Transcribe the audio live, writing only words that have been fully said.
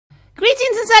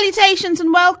Greetings and salutations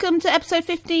and welcome to episode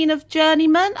 15 of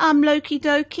Journeyman. I'm Loki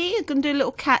Doki. I'm going to do a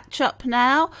little catch up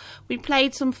now. We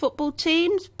played some football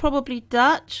teams, probably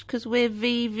Dutch, because we're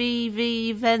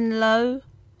VVV Venlo.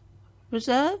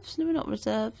 Reserves? No, we're not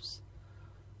reserves.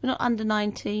 We're not under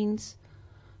 19s.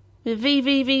 We're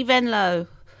VVV Venlo.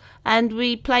 And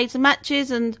we played some matches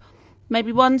and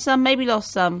maybe won some, maybe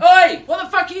lost some. Oi! What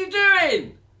the fuck are you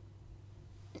doing?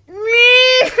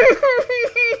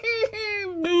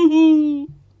 I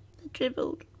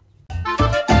dribbled.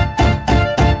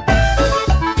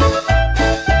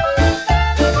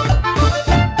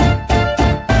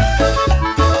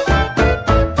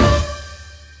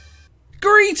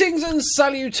 Greetings and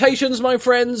salutations, my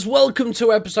friends. Welcome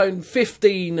to episode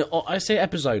 15.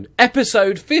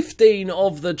 Episode 15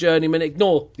 of the Journeyman.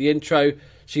 Ignore the intro.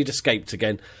 She'd escaped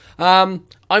again. I'm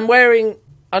wearing...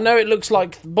 I know it looks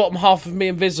like the bottom half of me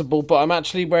invisible, but I'm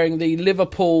actually wearing the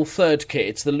Liverpool third kit.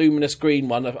 It's the luminous green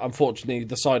one. Unfortunately,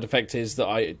 the side effect is that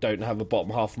I don't have a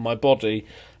bottom half of my body.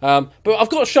 But I've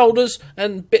got shoulders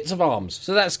and bits of arms,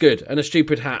 so that's good. And a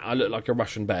stupid hat. I look like a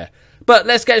Russian bear. But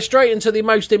let's get straight into the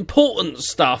most important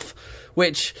stuff,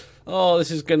 which... Oh,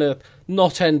 this is going to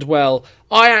not end well.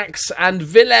 Ajax and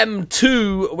Willem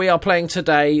II we are playing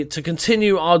today to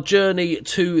continue our journey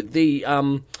to the...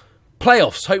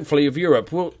 playoffs, hopefully, of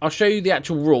Europe. I'll show you the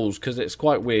actual rules because it's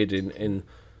quite weird in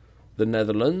the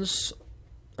Netherlands.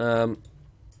 So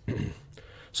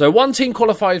one team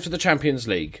qualifies for the Champions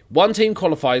League. One team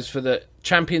qualifies for the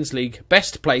Champions League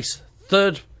best place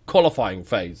third qualifying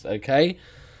phase. Okay.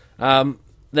 Then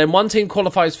one team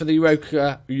qualifies for the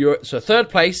so third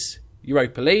place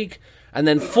Europa League, and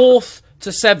then fourth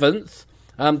to seventh,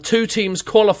 two teams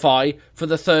qualify for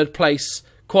the third place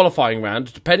qualifying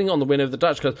round, depending on the winner of the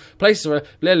Dutch Cup. Places are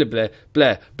blah, blah, blah,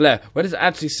 blah, blah. Where does it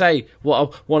actually say what I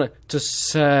want it to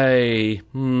say?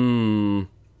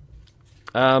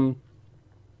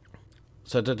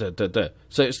 So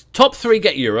it's top three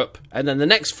get Europe, and then the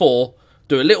next four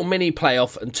do a little mini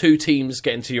playoff, and two teams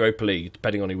get into Europa League,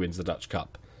 depending on who wins the Dutch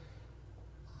Cup.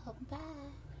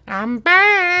 I'm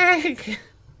back!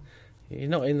 You're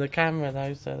not in the camera,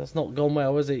 though, so that's not gone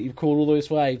well, is it? You've called all this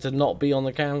way to not be on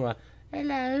the camera.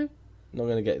 Hello. Not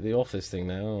going to get the office thing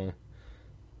now, are we?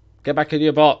 Get back in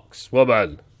your box,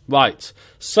 woman. Right.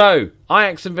 So,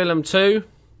 Ajax and Willem II.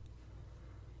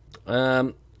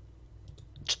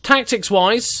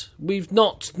 Tactics-wise, we've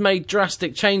not made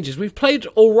drastic changes. We've played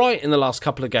all right in the last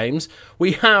couple of games.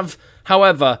 We have,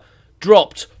 however,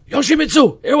 dropped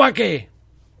Yoshimitsu Iwaki.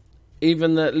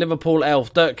 Even the Liverpool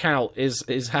elf, Dirk Kuyt,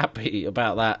 is happy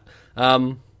about that.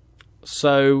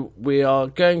 So, we are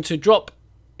going to drop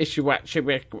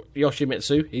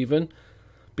Yoshimitsu even,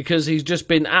 because he's just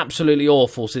been absolutely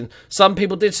awful. Some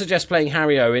people did suggest playing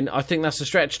Harry Owen. I think that's a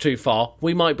stretch too far.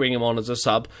 We might bring him on as a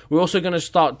sub. We're also going to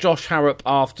start Josh Harrop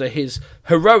after his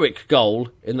heroic goal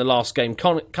in the last game,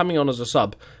 coming on as a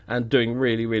sub and doing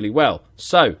really, really well.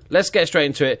 So, let's get straight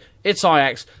into it. It's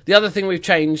Ajax. The other thing we've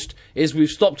changed is we've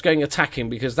stopped going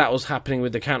attacking, because that was happening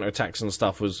with the counter-attacks and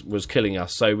stuff was killing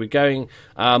us. So, we're going...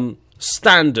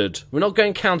 standard. We're not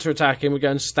going counter-attacking, we're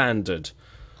going standard.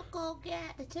 I can't get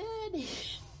a turn.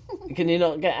 Can you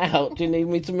not get out? Do you need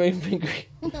me to move me?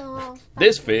 No.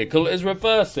 This vehicle is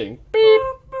reversing. Beep,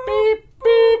 beep,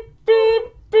 beep, beep,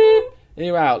 beep.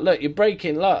 You're out. Look, you're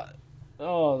braking. Look.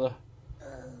 Oh,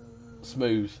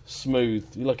 smooth.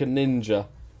 You're like a ninja.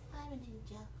 I'm a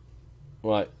ninja.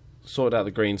 Right. Sorted out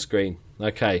the green screen.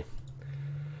 Okay.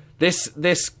 This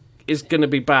is going to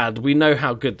be bad. We know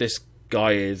how good this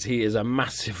guy is. He is a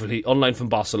massively on loan from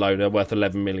Barcelona, worth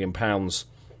 £11 million.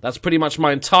 That's pretty much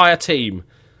my entire team.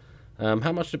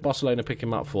 How much did Barcelona pick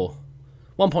him up for?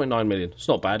 1.9 million. It's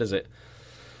not bad, is it?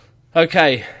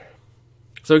 Okay.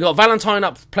 So we've got Valentine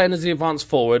up playing as the advanced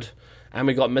forward, and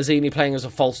we've got Mazzini playing as a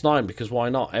false nine, because why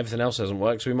not? Everything else doesn't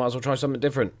work, so we might as well try something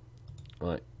different.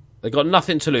 Right. They've got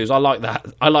nothing to lose. I like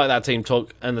that. I like that team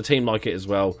talk, and the team like it as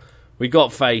well. We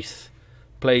got faith.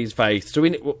 Please, faith. So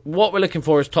what we're looking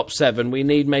for is top 7. We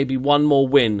need maybe one more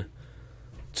win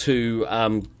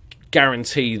to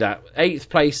guarantee that. 8th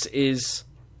place is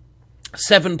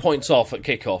 7 points off at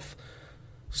kickoff.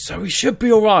 So we should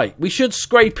be all right. We should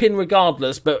scrape in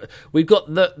regardless, but we've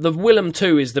got the Willem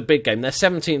II is the big game. They're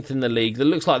 17th in the league. It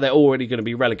looks like they're already going to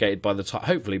be relegated by the time,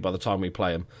 hopefully by the time we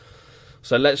play them.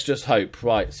 So let's just hope.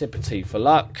 Right, sip of tea for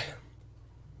luck.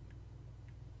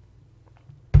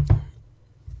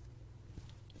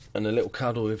 And a little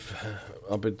cuddle with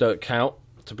Dirk Kuyt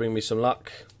to bring me some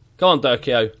luck. Come on,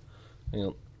 Dirkio. Hang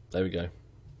on. There we go.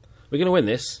 We're going to win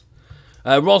this.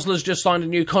 Rosler's just signed a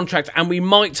new contract, and we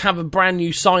might have a brand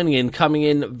new signing in coming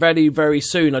in very, very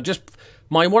soon. I just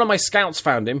One of my scouts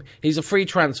found him. He's a free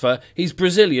transfer. He's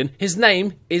Brazilian. His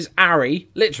name is Ari,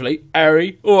 literally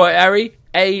Ari, or Ari,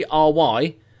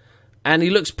 A-R-Y, and he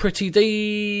looks pretty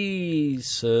decent.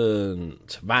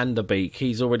 Van der Beek,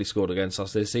 he's already scored against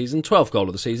us this season. 12th goal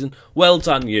of the season. Well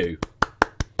done, you.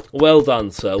 Well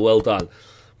done, sir. Well done.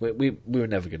 We were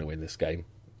never going to win this game.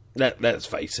 Let's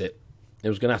face it. It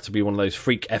was going to have to be one of those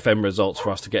freak FM results for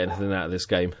us to get anything out of this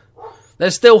game.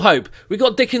 There's still hope. We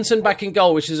got Dickinson back in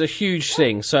goal, which is a huge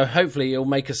thing. So hopefully he'll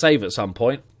make a save at some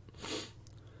point.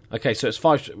 Okay, so it's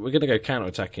 5. We're going to go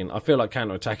counter-attacking. I feel like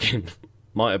counter-attacking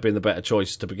might have been the better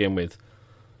choice to begin with.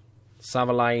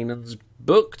 Savalainen's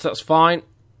booked. That's fine.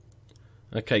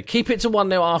 Okay, keep it to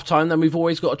 1-0 half-time. Then we've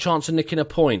always got a chance of nicking a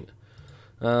point.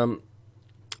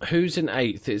 Who's in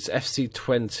 8th? It's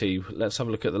FC20. Let's have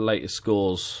a look at the latest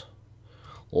scores.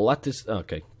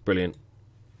 Okay, brilliant.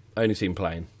 Only team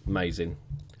playing. Amazing.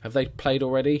 Have they played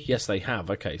already? Yes, they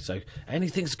have. Okay, so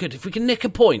anything's good. If we can nick a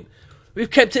point. We've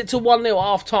kept it to 1-0 at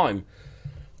half-time.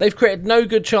 They've created no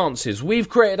good chances. We've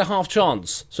created a half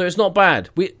chance, so it's not bad.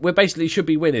 We basically should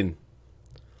be winning.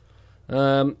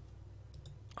 I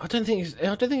don't think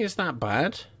it's that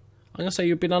bad. I'm going to say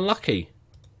you've been unlucky.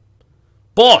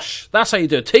 Bosh! That's how you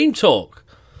do a team talk.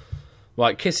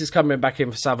 Right, Kiss is coming back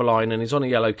in for Savalainen, and he's on a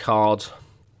yellow card.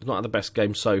 He's not had the best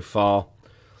game so far.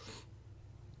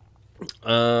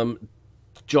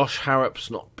 Josh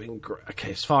Harrop's not been great.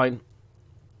 Okay, it's fine.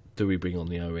 Do we bring on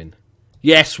the Owen?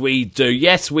 Yes, we do.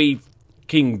 Yes, we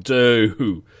fucking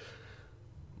do.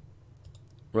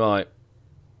 Right.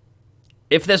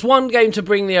 If there's one game to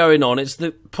bring the Owen on, it's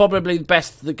probably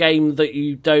the game that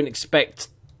you don't expect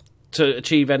to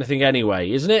achieve anything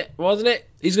anyway, isn't it? Wasn't it?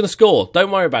 He's going to score.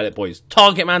 Don't worry about it, boys.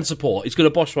 Target man support. He's going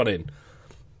to bosh one in.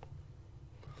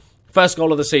 First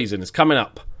goal of the season is coming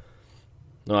up.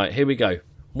 Right, here we go.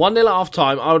 1-0 at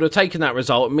half-time. I would have taken that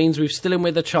result. It means we're still in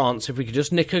with a chance if we could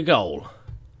just nick a goal.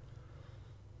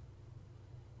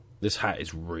 This hat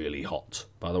is really hot,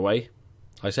 by the way.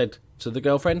 I said to the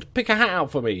girlfriend, pick a hat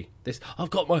out for me.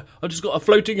 I've just got a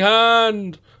floating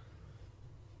hand.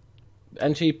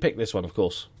 And she picked this one, of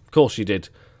course. Of course she did.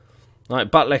 Right,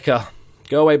 Buttlicker.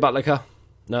 Go away, Buttlicker.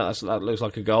 No, that looks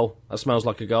like a goal. That smells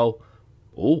like a goal.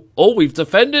 Oh, we've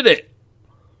defended it.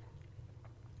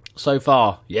 So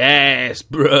far. Yes,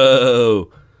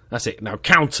 bro. That's it. Now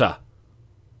counter.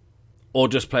 Or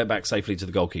just play it back safely to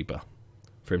the goalkeeper.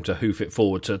 For him to hoof it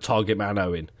forward to target man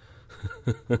Owen.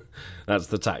 That's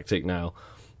the tactic now.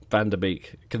 Van der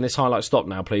Beek. Can this highlight stop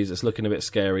now, please? It's looking a bit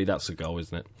scary. That's a goal,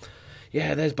 isn't it?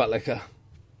 Yeah, there's Buttlicker.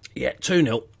 Yeah,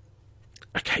 2-0.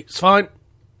 Okay, it's fine.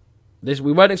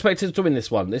 We weren't expected to win this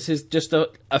one. This is just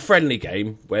a friendly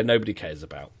game where nobody cares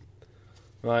about.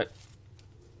 Right.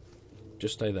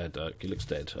 Just stay there, Dirk. He looks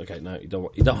dead. Okay, no,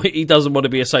 he doesn't want to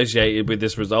be associated with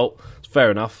this result. It's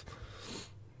fair enough.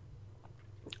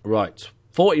 Right.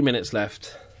 40 minutes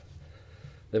left.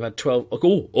 They've had 12...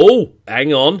 Oh,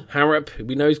 hang on. Harrop.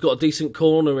 We know he's got a decent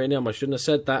corner in him. I shouldn't have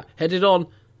said that. Headed on.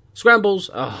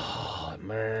 Scrambles. Oh,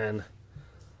 man.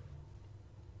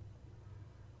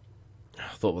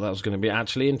 I thought that was going to be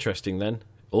actually interesting then.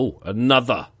 Oh,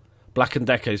 another. Black and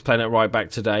Decker is playing it right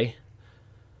back today.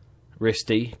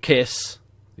 Risty. Kiss.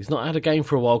 He's not had a game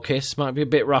for a while, Kiss. Might be a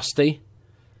bit rusty.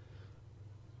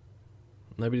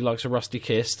 Nobody likes a rusty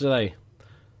kiss, do they?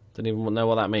 Don't even know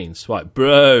what that means. Right,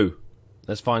 bro.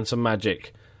 Let's find some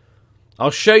magic. I'll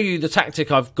show you the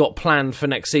tactic I've got planned for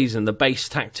next season. The base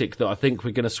tactic that I think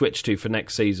we're going to switch to for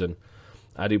next season.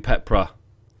 Adu Pepra.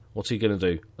 What's he going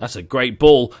to do? That's a great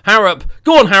ball. Harrop.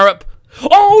 Go on, Harrop.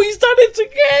 Oh, he's done it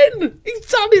again. He's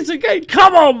done it again.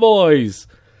 Come on, boys.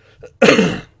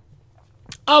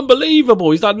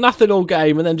 Unbelievable. He's done nothing all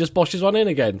game and then just boshes one in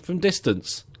again from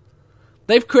distance.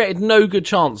 They've created no good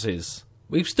chances.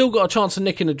 We've still got a chance of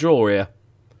nicking a draw here.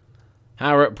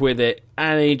 Harrop with it,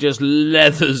 and he just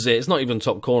leathers it. It's not even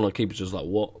top corner. Keeper's just like,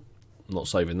 what? I'm not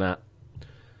saving that.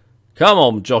 Come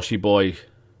on, Joshy boy.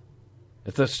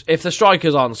 If the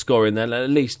strikers aren't scoring, then at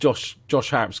least Josh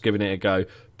Harrop's giving it a go.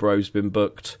 Bro's been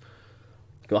booked.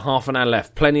 Got half an hour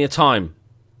left. Plenty of time.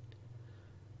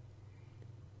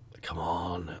 Come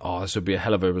on. Oh, this would be a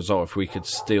hell of a result if we could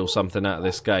steal something out of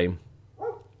this game.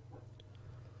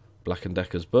 Black and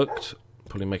Decker's booked.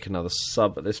 Probably make another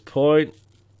sub at this point.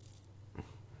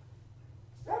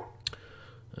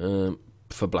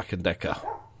 For Black and Decker.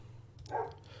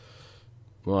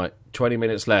 Right, 20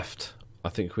 minutes left. I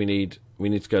think we need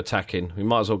to go attacking. We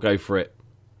might as well go for it.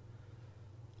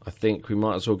 I think we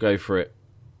might as well go for it.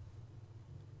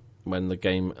 When the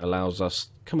game allows us.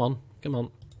 Come on.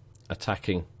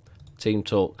 Attacking. Team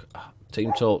talk.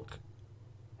 Team talk.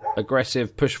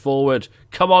 Aggressive, push forward.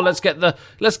 Come on, let's get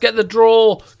the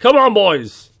draw. Come on,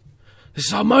 boys. This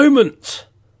is our moment.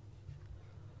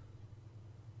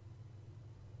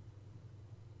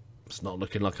 It's not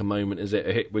looking like a moment, is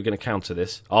it? We're going to counter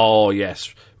this. Oh,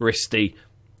 yes. Wristy.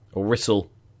 Or Wristle.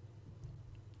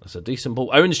 That's a decent ball.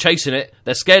 Owen's chasing it.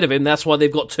 They're scared of him. That's why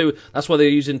they've got 2. That's why they're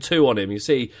using 2 on him. You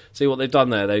see what they've done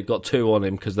there? They've got 2 on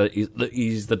him because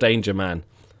he's the danger man.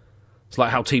 It's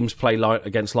like how teams play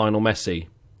against Lionel Messi.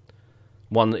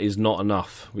 1 is not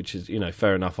enough, which is,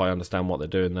 fair enough. I understand what they're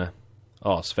doing there.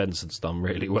 Oh, Svensson's done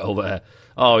really well there.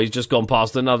 Oh, he's just gone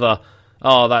past another.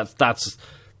 Oh, that's...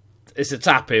 It's a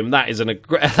tap him. That is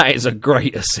a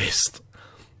great assist.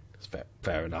 It's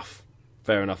fair enough.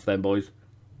 Fair enough then, boys.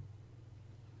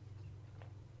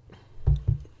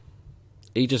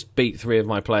 He just beat 3 of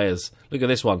my players. Look at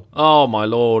this one. Oh, my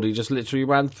lord. He just literally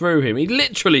ran through him. He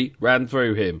literally ran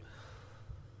through him.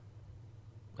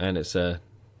 And it's a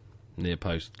near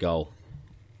post goal.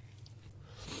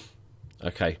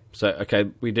 Okay.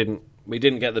 We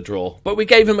didn't get the draw, but we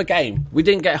gave him a game. We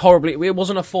didn't get horribly. It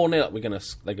wasn't a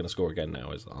 4-0. They're gonna score again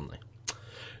now, aren't they?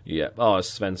 Yeah. Oh,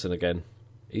 it's Svensson again.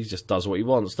 He just does what he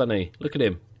wants, doesn't he? Look at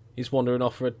him. He's wandering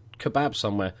off for a kebab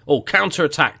somewhere. Oh, counter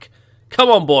attack! Come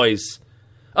on, boys.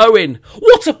 Owen,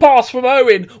 what a pass from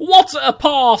Owen! What a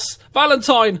pass,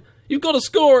 Valentine. You've got to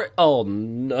score it. Oh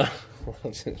no,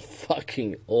 that's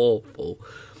fucking awful.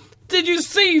 Did you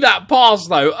see that pass,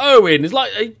 though? Owen is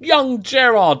like a young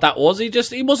Gerrard, that was. He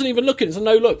wasn't even looking. It's a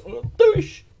no-look.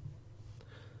 Doosh.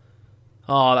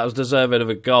 Oh, that was deserving of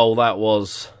a goal, that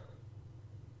was.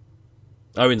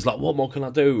 Owen's like, what more can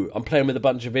I do? I'm playing with a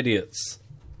bunch of idiots.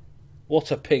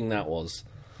 What a ping that was.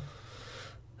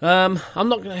 I'm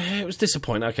not going to... It was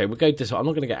disappointing. Okay, we'll go this way. I'm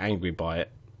not going to get angry by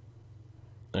it.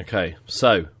 Okay,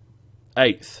 so,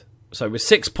 8th. So with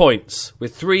 6 points,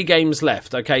 with 3 games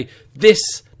left, okay, this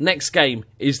next game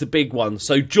is the big one.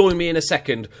 So join me in a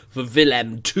second for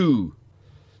Willem II.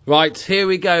 Right, here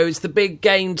we go. It's the big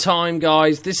game time,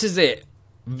 guys. This is it.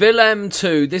 Willem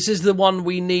II. This is the one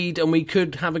we need, and we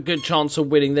could have a good chance of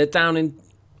winning. They're down in...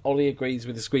 Ollie agrees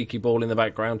with the squeaky ball in the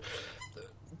background.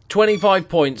 25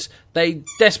 points. They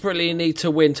desperately need to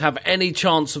win to have any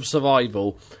chance of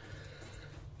survival.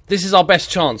 This is our best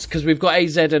chance because we've got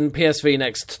AZ and PSV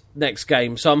next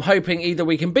game. So I'm hoping either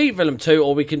we can beat Willem II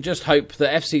or we can just hope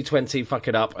that FC20 fuck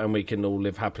it up and we can all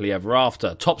live happily ever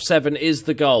after. Top 7 is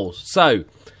the goal. So,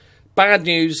 bad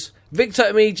news. Victor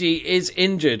Amigi is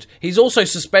injured. He's also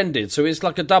suspended, so it's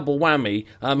like a double whammy.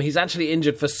 He's actually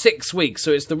injured for 6 weeks,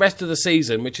 so it's the rest of the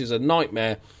season, which is a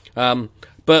nightmare.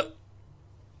 But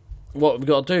what have we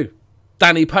got to do?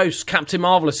 Danny Post, Captain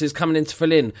Marvellous, is coming in to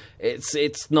fill in.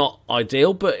 It's not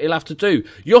ideal, but he'll have to do.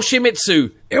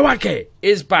 Yoshimitsu Iwake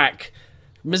is back.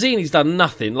 Mazzini's done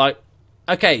nothing.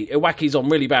 Okay, Iwaki's on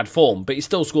really bad form, but he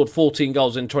still scored 14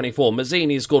 goals in 24.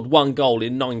 Mazzini has scored 1 goal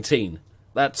in 19.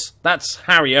 That's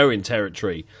Harry Owen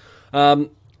territory.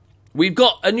 We've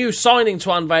got a new signing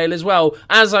to unveil as well.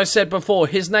 As I said before,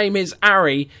 his name is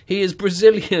Ari. He is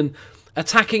Brazilian.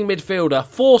 Attacking midfielder,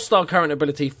 4-star current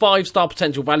ability, 5-star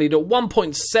potential, valued at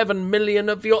 1.7 million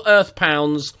of your Earth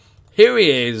pounds. Here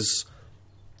he is.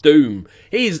 Doom.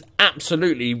 He's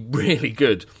absolutely really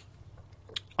good.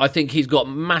 I think he's got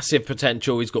massive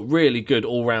potential. He's got really good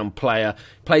all-round player.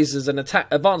 Plays as an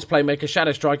advanced playmaker,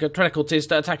 shadow striker,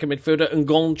 trequartista, attacking midfielder, and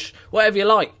gonch. Whatever you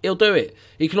like, he'll do it.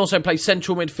 He can also play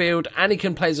central midfield, and he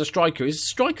can play as a striker. His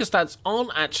striker stats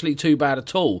aren't actually too bad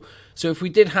at all. So if we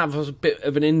did have a bit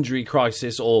of an injury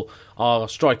crisis or our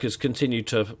strikers continue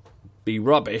to be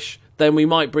rubbish, then we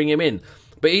might bring him in.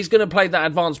 But he's going to play that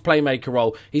advanced playmaker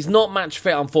role. He's not match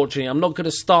fit, unfortunately. I'm not going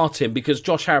to start him because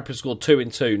Josh Harrop has scored 2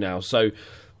 in 2 now. So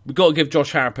we've got to give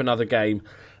Josh Harrop another game.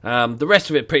 The rest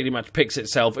of it pretty much picks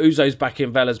itself. Uzo's back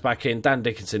in, Vella's back in, Dan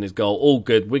Dickinson is goal. All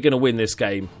good. We're going to win this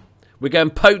game. We're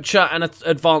going poacher and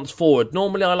advanced forward.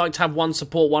 Normally I like to have 1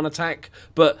 support, 1 attack,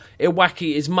 but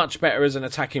Iwaki is much better as an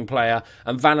attacking player,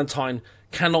 and Valentine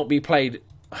cannot be played.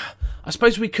 I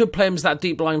suppose we could play him as that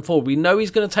deep line forward. We know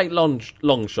he's going to take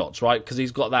long shots, right? Because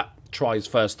he's got that tries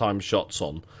first time shots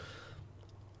on.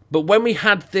 But when we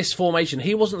had this formation,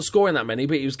 he wasn't scoring that many,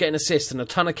 but he was getting assists and a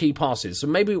ton of key passes. So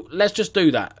maybe let's just do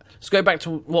that. Let's go back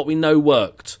to what we know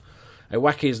worked.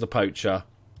 Iwaki is the poacher.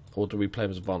 Or do we play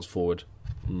him as advanced forward?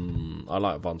 I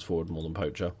like advanced forward more than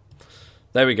poacher.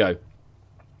 There we go.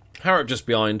 Harrop just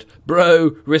behind.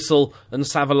 Bro, Rissell and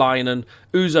Savalainen.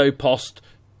 Uzo, Post,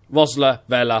 Rosler,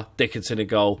 Vela, Dickinson in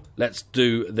goal. Let's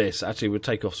do this. Actually, we'll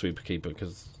take off sweeper keeper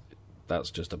because that's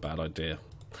just a bad idea.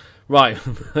 Right,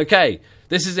 okay.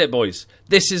 This is it, boys.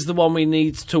 This is the one we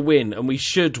need to win, and we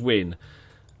should win.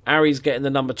 Ari's getting the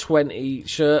number 20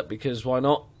 shirt because why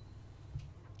not?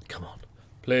 Come on.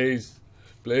 Please.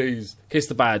 Please. Kiss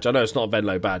the badge. I know it's not a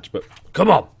Venlo badge, but come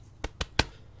on.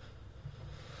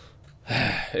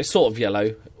 It's sort of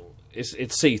yellow.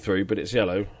 It's see-through, but it's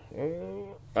yellow.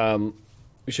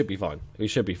 We should be fine. We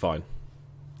should be fine.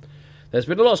 There's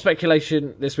been a lot of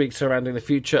speculation this week surrounding the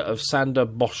future of Sander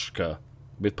Boschke,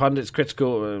 with pundits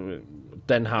critical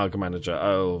Den Haag manager.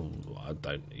 Oh, I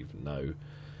don't even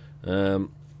know.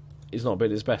 He's not been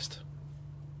at his best.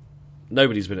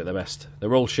 Nobody's been at their best.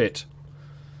 They're all shit.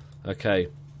 Okay,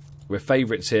 we're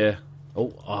favourites here.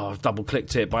 Oh, I've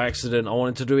double-clicked it by accident. I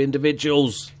wanted to do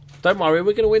individuals. Don't worry,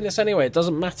 we're going to win this anyway. It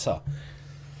doesn't matter.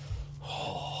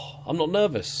 Oh, I'm not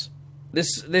nervous.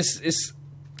 This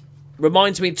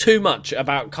reminds me too much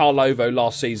about Karlovo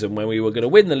last season when we were going to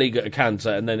win the league at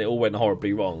Acanto and then it all went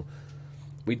horribly wrong.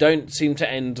 We don't seem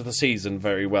to end the season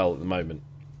very well at the moment.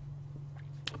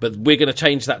 But we're going to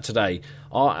change that today.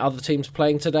 Are other teams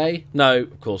playing today? No,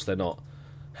 of course they're not.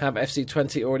 Have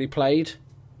FC20 already played?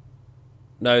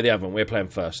 No, they haven't. We're playing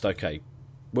first. Okay.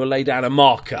 We'll lay down a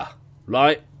marker,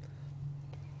 right?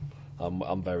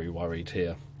 I'm very worried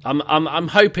here. I'm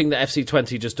hoping that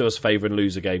FC20 just do us a favour and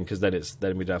lose a game because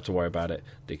then we don't have to worry about it.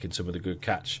 Dickinson with a good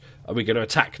catch. Are we going to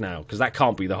attack now? Because that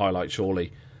can't be the highlight,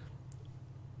 surely.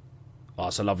 Oh,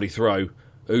 it's a lovely throw.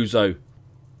 Uzo.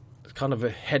 Kind of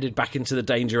headed back into the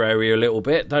danger area a little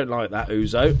bit. Don't like that,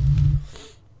 Uzo.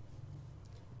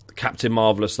 Captain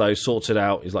Marvellous, though, sorts it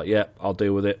out. He's like, yeah, I'll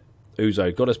deal with it.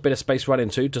 Uzo. Got a bit of space running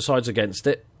to. Decides against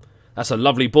it. That's a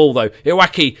lovely ball, though.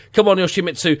 Iwaki. Come on,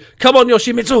 Yoshimitsu. Come on,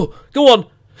 Yoshimitsu. Go on.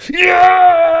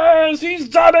 Yes! He's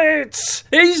done it!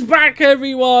 He's back,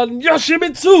 everyone!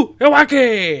 Yoshimitsu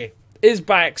Iwaki is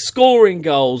back, scoring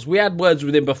goals. We had words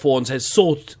with him before and said,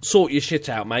 sort your shit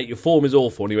out, mate. Your form is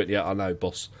awful. And he went, yeah, I know,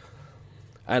 boss.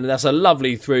 And that's a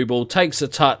lovely through ball. Takes a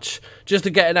touch just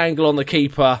to get an angle on the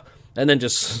keeper and then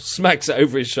just smacks it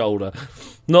over his shoulder.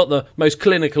 Not the most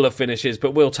clinical of finishes,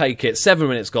 but we'll take it. 7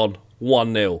 minutes gone.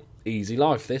 1-0. Easy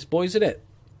life, this, boys, isn't it?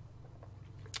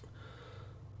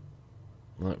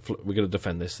 Right, we're going to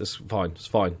defend this. That's fine. It's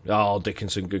fine. Oh,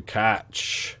 Dickinson, good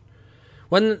catch.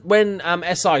 When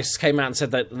SICE came out and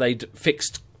said that they'd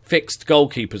fixed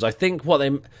goalkeepers, I think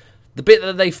the bit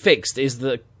that they fixed is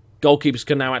that goalkeepers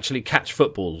can now actually catch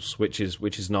footballs, which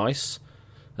is nice.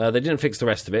 They didn't fix the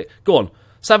rest of it. Go on,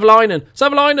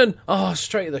 Savalainen. Oh,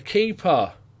 straight at the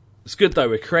keeper. It's good though.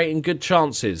 We're creating good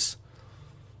chances.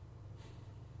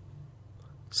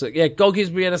 So, yeah,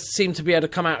 goalkeepers seem to be able to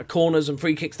come out of corners and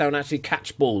free kicks down and actually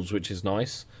catch balls, which is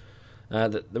nice.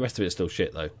 The rest of it is still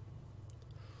shit, though.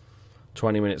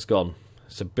 20 minutes gone.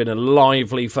 It's been a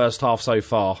lively first half so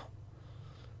far.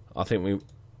 I think we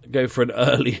go for an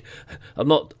early... I'm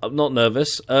not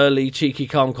nervous. Early, cheeky,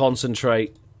 calm,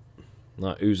 concentrate.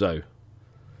 No, Uzo.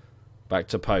 Back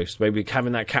to post. Maybe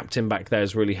having that captain back there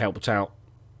has really helped out.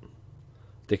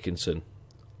 Dickinson.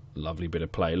 Lovely bit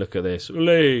of play. Look at this.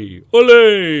 Ole!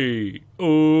 Ole!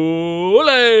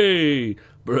 Ole!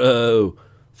 Bro.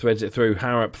 Threads it through.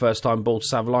 Harrop. First time ball to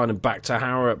Savalainen. Back to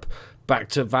Harrop. Back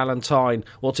to Valentine.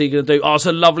 What's he going to do? Oh, it's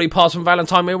a lovely pass from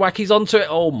Valentine. Miwaki's onto it.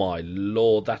 Oh, my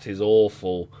Lord. That is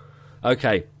awful.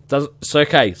 Okay. It's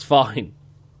okay. It's fine.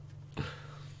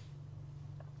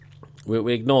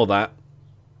 We ignore that.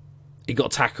 He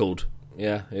got tackled.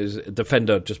 Yeah. His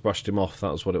defender just brushed him off.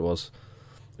 That was what it was.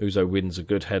 Uzo wins a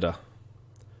good header.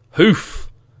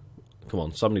 Hoof! Come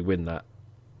on, somebody win that.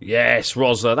 Yes,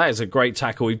 Rosler. That is a great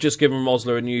tackle. We've just given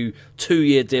Rosler a new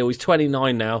 2-year deal. He's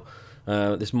 29 now.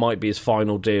 This might be his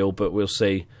final deal, but we'll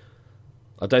see.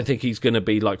 I don't think he's going to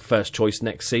be like first choice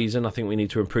next season. I think we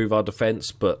need to improve our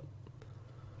defence, but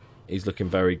he's looking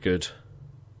very good.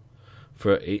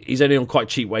 He's only on quite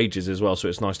cheap wages as well, so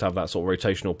it's nice to have that sort of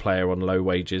rotational player on low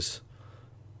wages.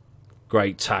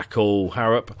 Great tackle,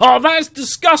 Harrop. Oh, that's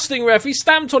disgusting, ref. He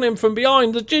stamped on him from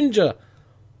behind, the ginger.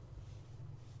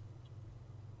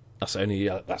 That's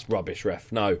rubbish,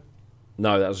 ref. No,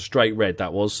 that was a straight red,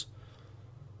 that was.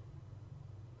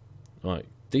 Right,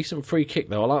 decent free kick,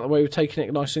 though. I like the way we're taking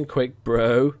it nice and quick.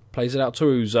 Bro, plays it out to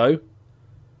Uzo.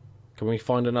 Can we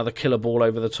find another killer ball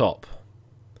over the top?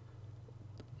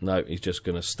 No, he's just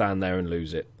going to stand there and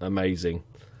lose it. Amazing.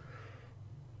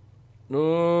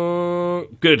 Oh,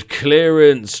 good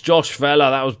clearance. Josh Vela,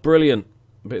 that was brilliant.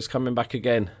 But it's coming back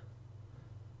again.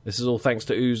 This is all thanks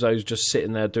to Uzo's just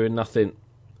sitting there doing nothing.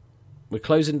 We're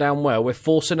closing down well. We're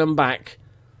forcing them back.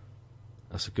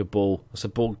 That's a good ball. That's a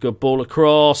good ball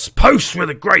across. Post with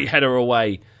a great header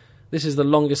away. This is the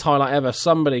longest highlight ever.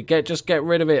 Somebody, just get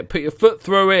rid of it. Put your foot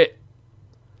through it.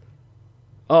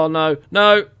 Oh, no.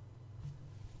 No.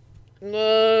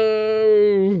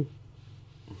 No.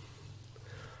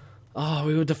 Oh,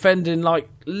 we were defending like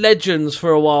legends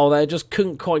for a while there. Just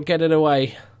couldn't quite get it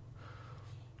away.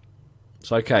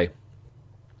 It's okay.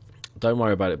 Don't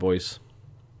worry about it, boys.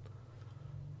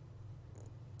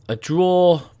 A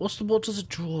draw. What does a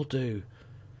draw do?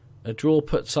 A draw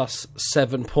puts us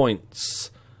 7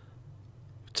 points.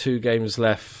 2 games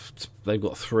left. They've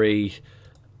got 3.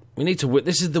 We need to win.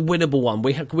 This is the winnable one.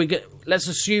 Let's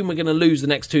assume we're going to lose the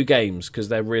next 2 games because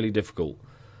they're really difficult.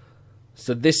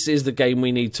 So this is the game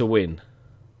we need to win.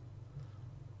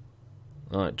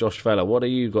 All right, Josh Fella, what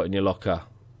have you got in your locker?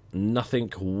 Nothing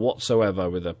whatsoever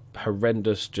with a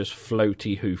horrendous, just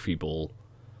floaty, hoofy ball.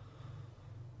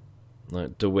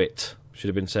 Right, DeWitt should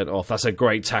have been sent off. That's a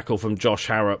great tackle from Josh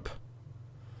Harrop.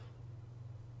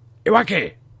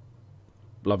 Iwaki!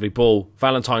 Lovely ball.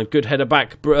 Valentine, good header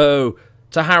back. Bro,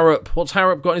 to Harrop. What's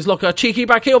Harrop got in his locker? Cheeky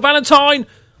back heel. Valentine!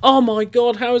 Oh my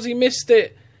God, how has he missed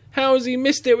it? How has he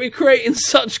missed it? We're creating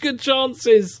such good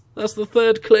chances. That's the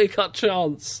 3rd clear-cut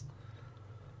chance.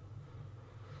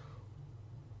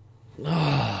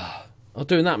 Oh,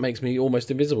 doing that makes me almost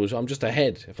invisible. So I'm just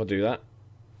ahead if I do that.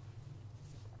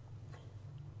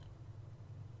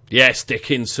 Yes,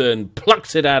 Dickinson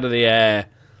plucks it out of the air.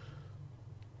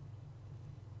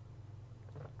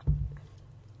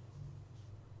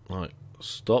 Right,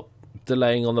 stop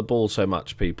delaying on the ball so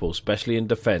much, people, especially in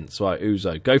defence. Right,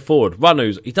 Uzo, go forward, run,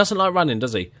 Uzo. He doesn't like running,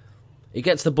 does he? He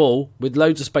gets the ball with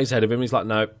loads of space ahead of him. He's like,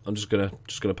 no, I'm just gonna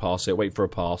pass it. Wait for a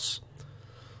pass.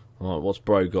 All right, what's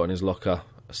Bro got in his locker?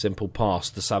 A simple pass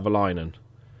to Savalainen.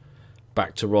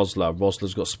 Back to Rosler.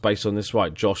 Rosler's got space on this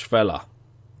right. Josh Fella.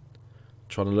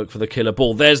 Trying to look for the killer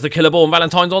ball. There's the killer ball, and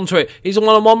Valentine's onto it. He's a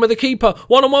one-on-one with the keeper.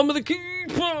 One-on-one with the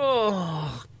keeper.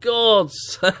 Oh, God's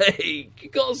sake. You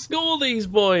got to score these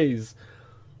boys.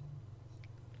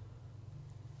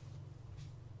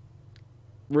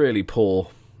 Really poor.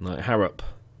 Right, Harrop.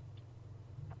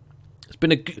 It's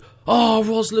been a... Oh,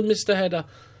 Rosler missed a header.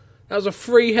 That was a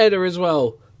free header as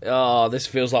well. Oh, this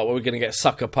feels like we're going to get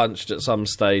sucker punched at some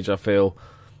stage, I feel.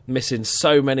 Missing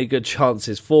so many good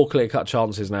chances. 4 clear-cut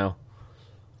chances now.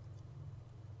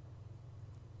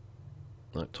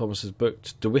 Right, Thomas is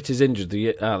booked. DeWitt is injured.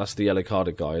 That's the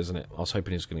yellow-carded guy, isn't it? I was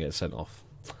hoping he was going to get sent off.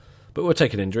 But we'll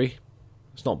take an injury.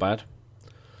 It's not bad.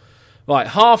 Right,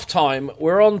 half-time.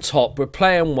 We're on top. We're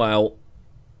playing well.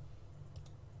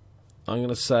 I'm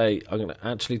going to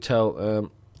actually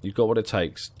tell... you've got what it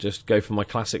takes. Just go for my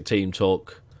classic team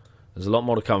talk. There's a lot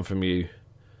more to come from you.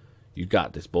 You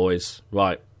got this, boys.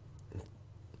 Right.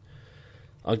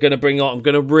 I'm going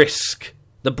to risk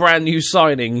the brand new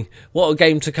signing. What a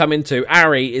game to come into.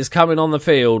 Ari is coming on the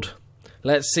field.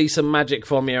 Let's see some magic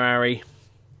from you, Ari.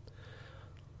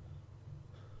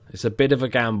 It's a bit of a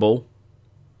gamble.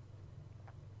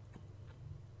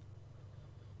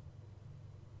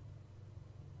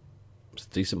 It's a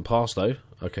decent pass, though.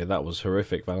 Okay, that was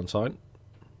horrific, Valentine.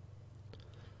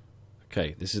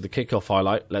 Okay, this is the kickoff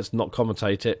highlight. Let's not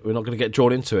commentate it. We're not going to get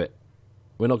drawn into it.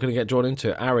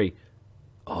 Ari.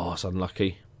 Oh, it's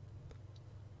unlucky.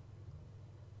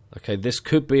 Okay, this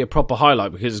could be a proper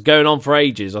highlight because it's going on for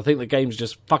ages. I think the game's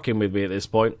just fucking with me at this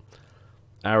point.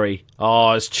 Ari.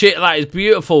 Oh, it's shit. That is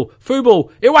beautiful.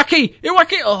 Football. Iwaki.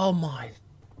 Oh, my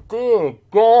dear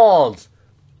God.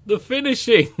 The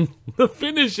finishing. The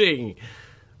finishing.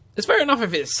 It's fair enough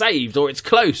if it's saved or it's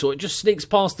close or it just sneaks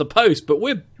past the post, but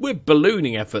we're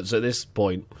ballooning efforts at this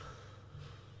point.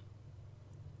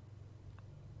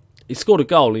 He scored a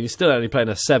goal and he's still only playing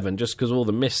a 7 just because of all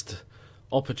the missed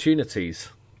opportunities.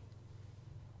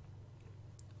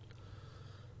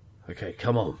 Okay,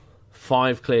 come on.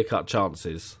 5 clear-cut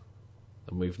chances.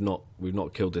 And we've not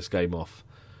killed this game off.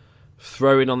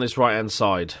 Throw in on this right-hand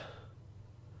side.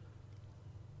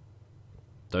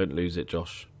 Don't lose it,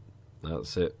 Josh.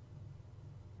 That's it.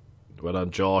 Well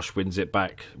done, Josh. Wins it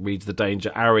back. Reads the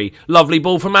danger. Ari. Lovely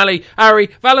ball from Ali.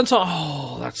 Ari. Valentine.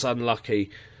 Oh, that's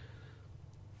unlucky.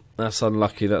 That's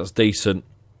unlucky. That's decent.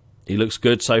 He looks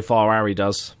good so far, Ari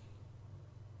does.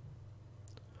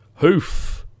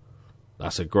 Hoof.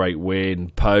 That's a great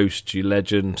win. Post, you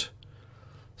legend.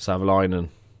 Savalainen.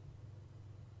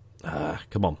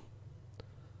 Come on.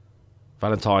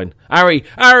 Valentine. Ari.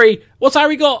 What's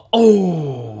Ari got?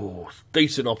 Oh,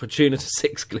 decent opportunity.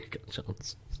 6 clear-cut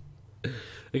chances.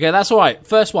 Okay, that's all right.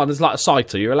 First one is like a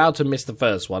sighter. You're allowed to miss the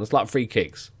first one. It's like free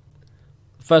kicks.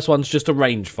 The first one's just a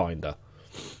rangefinder.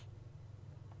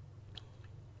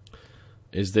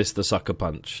 Is this the sucker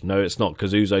punch? No, it's not,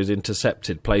 because Uzo's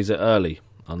intercepted. Plays it early.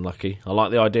 Unlucky. I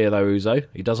like the idea, though, Uzo.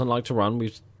 He doesn't like to run.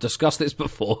 We've discussed this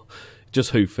before. Just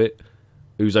hoof it.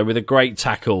 Uzo with a great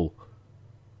tackle.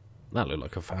 That looked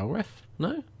like a foul, ref.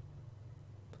 No?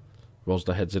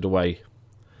 Rosler heads it away.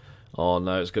 Oh,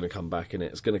 no, it's going to come back,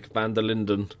 innit? It's going to... Van der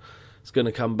Linden. It's going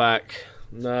to come back.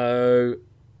 No.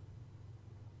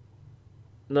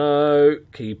 No.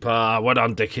 Keeper. Well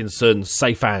done, Dickinson.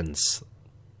 Safe hands.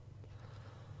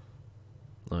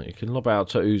 Right, you can lob out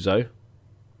to Uzo.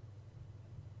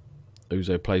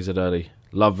 Uzo plays it early.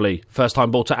 Lovely. First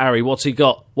time ball to Ari. What's he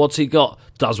got? What's he got?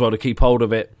 Does well to keep hold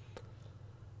of it.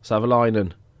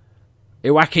 Savalainen.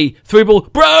 Iwaki. Through ball.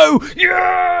 Bro!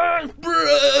 Yeah!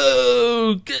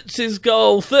 Bro! Gets his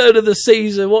goal. Third of the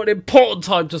season. What an important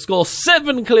time to score.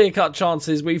 7 clear-cut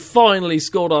chances. We finally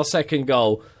scored our second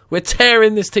goal. We're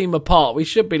tearing this team apart. We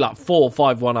should be like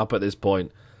 4-5-1 up at this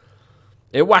point.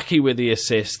 Iwaki with the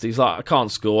assist. He's like, I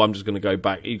can't score. I'm just going to go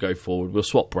back. You go forward. We'll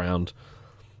swap round.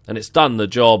 And it's done the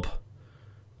job.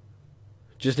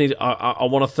 Just need. I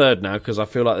want a third now because I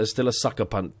feel like there's still a sucker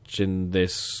punch in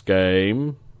this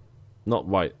game. Not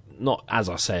right. Not as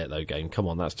I say it though, game. Come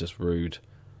on, that's just rude.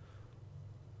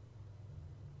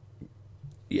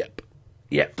 Yep.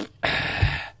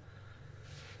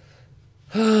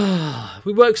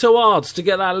 We worked so hard to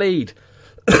get that lead.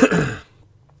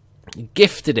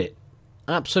 Gifted it.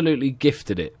 Absolutely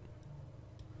gifted it.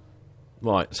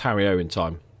 Right, it's Harry Owen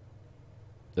time.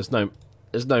 There's no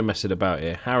messing about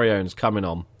here. Harry Owen's coming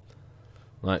on.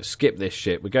 Right, skip this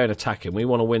shit. We're going attacking. We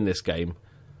want to win this game.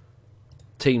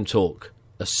 Team talk.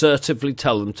 Assertively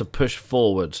tell them to push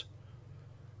forward.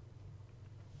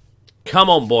 Come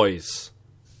on, boys.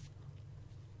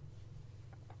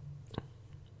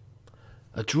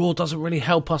 A draw doesn't really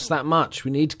help us that much.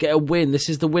 We need to get a win. This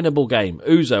is the winnable game.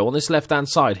 Uzo on this left-hand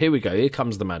side. Here we go. Here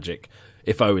comes the magic.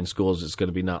 If Owen scores, it's going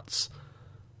to be nuts.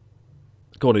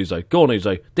 Go on, Uzo. Go on,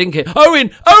 Uzo. Dink it.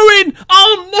 Owen! Owen!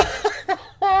 Oh, no!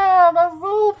 That's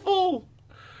awful.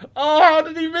 Oh, how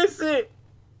did he miss it?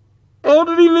 How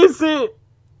did he miss it?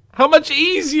 How much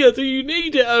easier do you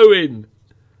need it, Owen?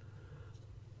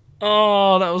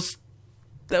 Oh,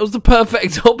 that was the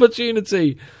perfect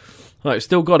opportunity. Right,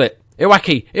 still got it.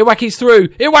 Iwaki. Iwaki's through.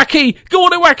 Iwaki! Go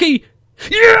on, Iwaki!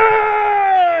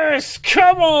 Yes!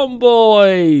 Come on,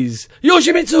 boys!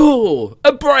 Yoshimitsu!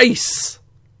 A brace!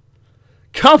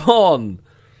 Come on!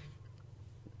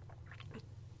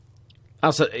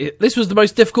 This was the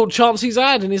most difficult chance he's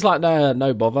had, and he's like,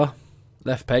 no bother.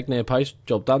 Left peg, near post,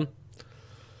 job done.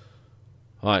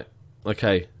 Right,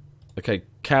 okay,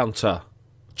 counter.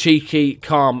 Cheeky,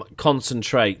 calm,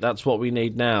 concentrate. That's what we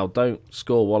need now. Don't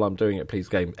score while I'm doing it, please,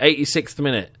 game. 86th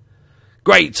minute.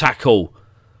 Great tackle.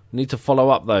 Need to follow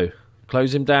up, though.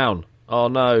 Close him down. Oh,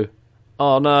 no.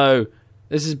 Oh, no.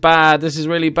 This is bad. This is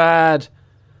really bad.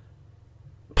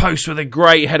 Post with a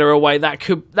great header away. That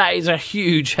is a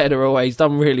huge header away. He's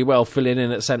done really well filling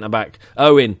in at centre-back.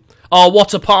 Owen. Oh,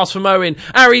 what a pass from Owen.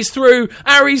 Ari's through.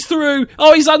 Ari's through.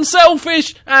 Oh, he's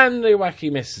unselfish. And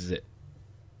Iwaki misses it.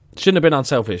 Shouldn't have been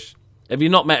unselfish. Have you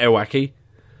not met Iwaki?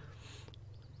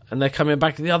 And they're coming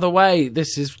back the other way.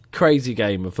 This is crazy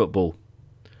game of football.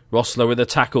 Rossler with a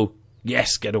tackle.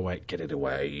 Yes, get away. Get it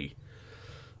away.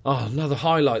 Oh, another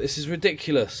highlight. This is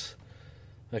ridiculous.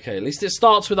 Okay, at least it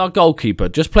starts with our goalkeeper.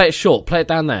 Just play it short. Play it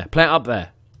down there. Play it up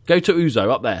there. Go to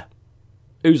Uzo, up there.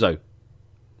 Uzo.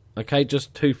 Okay,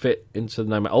 just hoof it into the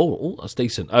no man. Oh, that's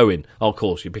decent. Owen. Oh, of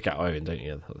course, you pick out Owen, don't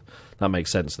you? That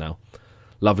makes sense now.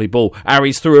 Lovely ball.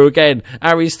 Ari's through again.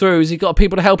 Ari's through. Has he got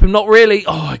people to help him? Not really.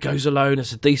 Oh, it goes alone.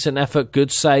 It's a decent effort.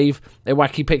 Good save.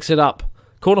 Iwaki picks it up.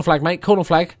 Corner flag, mate. Corner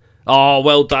flag. Oh,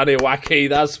 well done, Iwaki.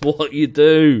 That's what you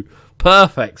do.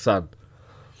 Perfect, son.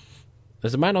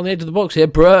 There's a man on the edge of the box here.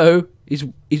 Bro, he's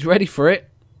ready for it.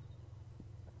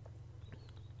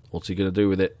 What's he going to do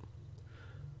with it?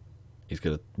 He's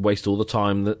going to waste all the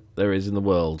time that there is in the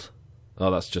world.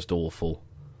 Oh, that's just awful.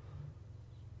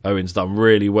 Owen's done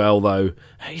really well, though.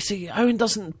 You see, Owen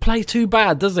doesn't play too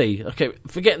bad, does he? Okay,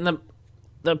 forgetting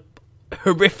the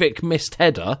horrific missed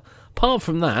header. Apart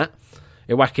from that,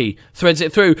 Iwaki threads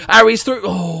it through. Ari's through.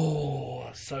 Oh,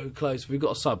 so close. We've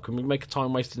got a sub. Can we make a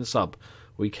time-wasting sub?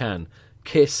 We can.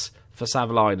 Kiss for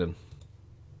Savalainen.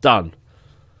 Done.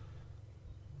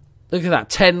 Look at that.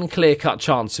 10 clear-cut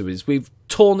chances. We've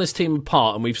torn this team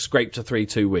apart and we've scraped a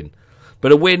 3-2 win.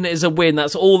 But a win is a win.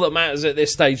 That's all that matters at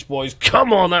this stage, boys.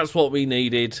 Come on, that's what we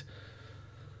needed.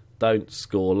 Don't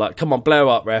score. Come on, blow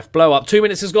up, ref. Blow up. 2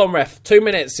 minutes has gone, ref. 2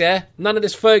 minutes, yeah? None of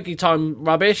this Fergie time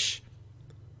rubbish.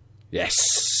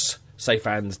 Yes. Safe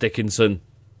hands, Dickinson.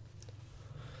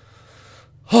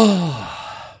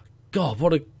 Oh, God,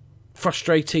 what a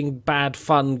frustrating, bad,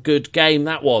 fun, good game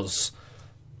that was.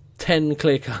 10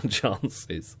 clear-cut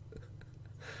chances.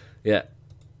 Yeah.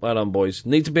 Well done, boys.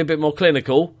 Need to be a bit more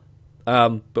clinical.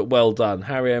 But well done.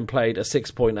 Harry Owen played a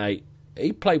 6.8.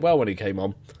 He played well when he came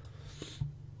on.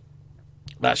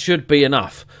 That should be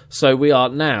enough. So we are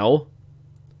now...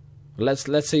 Let's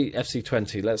see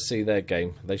FC20. Let's see their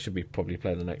game. They should be probably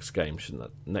playing the next game, shouldn't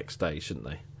they? Next day, shouldn't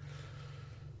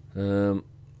they?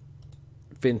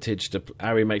 Vintage.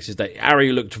 Harry makes his day.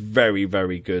 Harry looked very,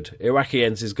 very good. Iraqi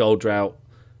ends his goal drought.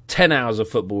 10 hours of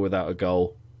football without a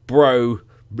goal. Bro.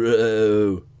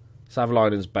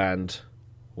 Savalinen's banned.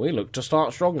 We look to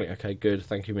start strongly. Okay, good.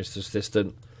 Thank you, Mr.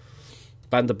 Assistant.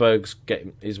 Vanderberg's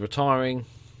is retiring.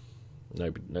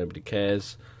 Nobody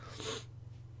cares.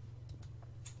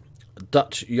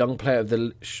 Dutch Young Player of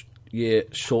the Year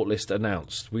shortlist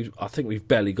announced. I think we've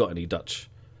barely got any Dutch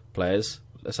players.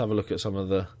 Let's have a look at some of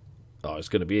the... Oh, it's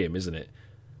going to be him, isn't it?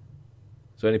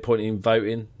 Is there any point in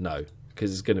voting? No,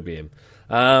 because it's going to be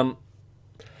him.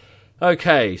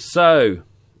 Okay, so...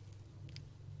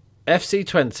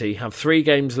 FC20 have 3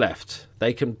 games left.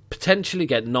 They can potentially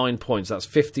get 9 points. That's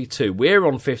 52. We're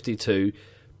on 52,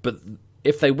 but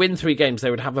if they win 3 games, they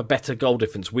would have a better goal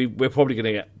difference. We're probably going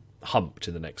to get humped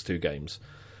in the next 2 games.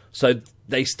 So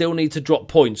they still need to drop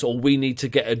points, or we need to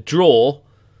get a draw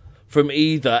from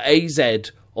either AZ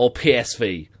or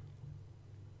PSV.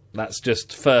 That's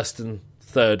just first and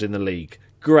third in the league.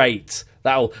 Great.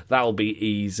 That'll be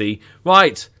easy.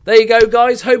 Right, there you go,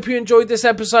 guys. Hope you enjoyed this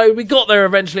episode. We got there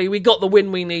eventually. We got the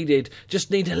win we needed.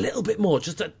 Just need a little bit more.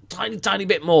 Just a tiny, tiny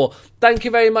bit more. Thank you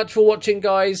very much for watching,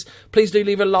 guys. Please do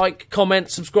leave a like,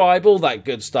 comment, subscribe, all that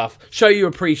good stuff. Show your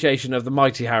appreciation of the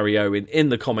mighty Harry Owen in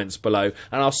the comments below.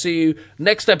 And I'll see you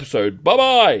next episode.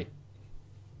 Bye-bye.